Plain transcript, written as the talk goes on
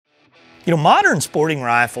You know, modern sporting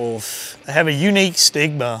rifles have a unique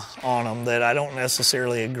stigma on them that I don't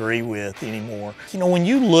necessarily agree with anymore. You know, when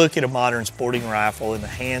you look at a modern sporting rifle in the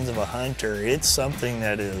hands of a hunter, it's something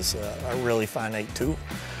that is a really finite tool.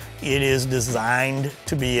 It is designed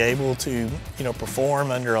to be able to, you know,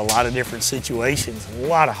 perform under a lot of different situations. A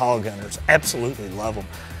lot of hog hunters absolutely love them.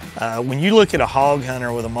 When you look at a hog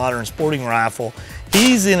hunter with a modern sporting rifle,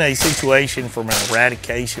 he's in a situation from an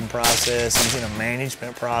eradication process, he's in a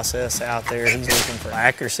management process out there, he's looking for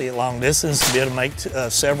accuracy at long distance to be able to make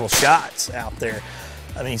several shots out there.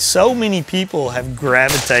 I mean, so many people have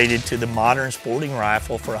gravitated to the modern sporting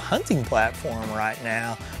rifle for a hunting platform right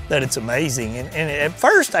now that it's amazing. And at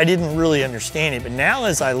first I didn't really understand it, but now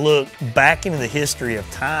as I look back into the history of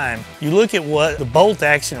time, you look at what the bolt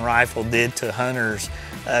action rifle did to hunters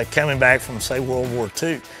coming back from, say, World War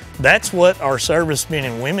II. That's what our servicemen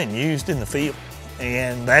and women used in the field.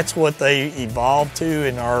 And that's what they evolved to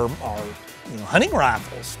in our hunting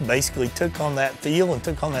rifles. Basically took on that feel and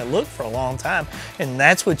took on that look for a long time. And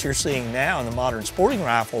that's what you're seeing now in the modern sporting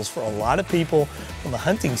rifles for a lot of people from a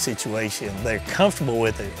hunting situation. They're comfortable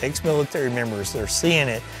with it. Ex-military members, they're seeing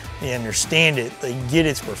it, they understand it, they get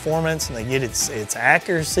its performance and they get its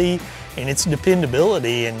accuracy and its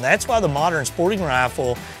dependability. And that's why the modern sporting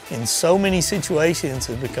rifle in so many situations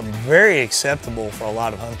has become very acceptable for a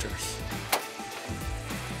lot of hunters.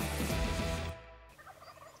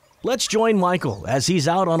 Let's join Michael as he's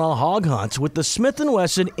out on a hog hunt with the Smith &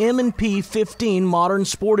 Wesson M&P 15 modern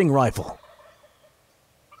sporting rifle.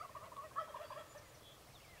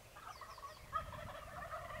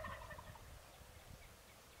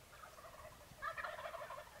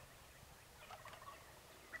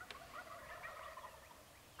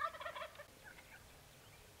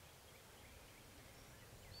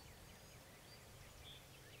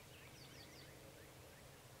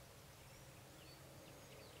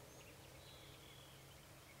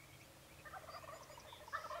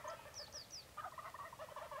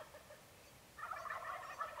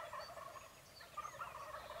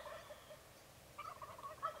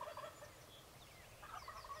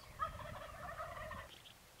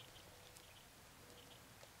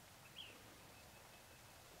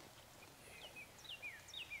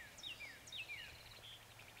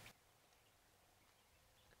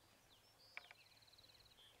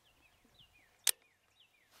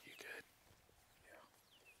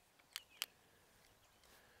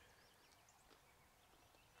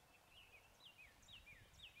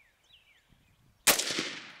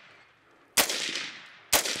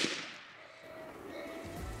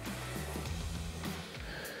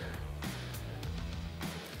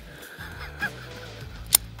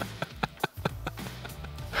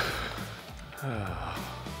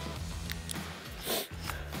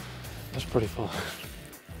 That's pretty fun.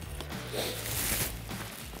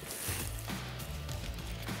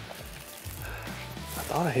 I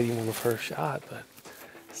thought I hit him on the first shot, but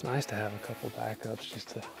it's nice to have a couple backups just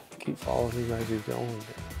to keep following him as he's going.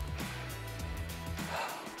 But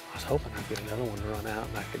I was hoping I'd get another one to run out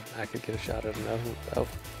and I could get a shot at another one. Oh,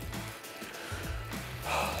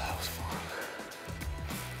 that was fun.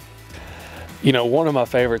 You know, one of my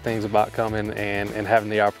favorite things about coming and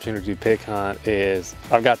having the opportunity to pick hunt is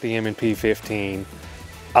I've got the M&P 15.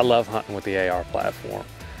 I love hunting with the AR platform,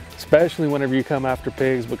 especially whenever you come after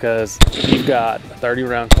pigs, because you've got a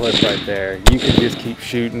 30-round clip right there. You can just keep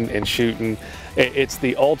shooting and shooting. It's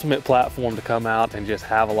the ultimate platform to come out and just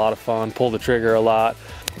have a lot of fun, pull the trigger a lot.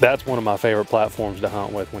 That's one of my favorite platforms to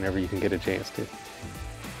hunt with whenever you can get a chance to.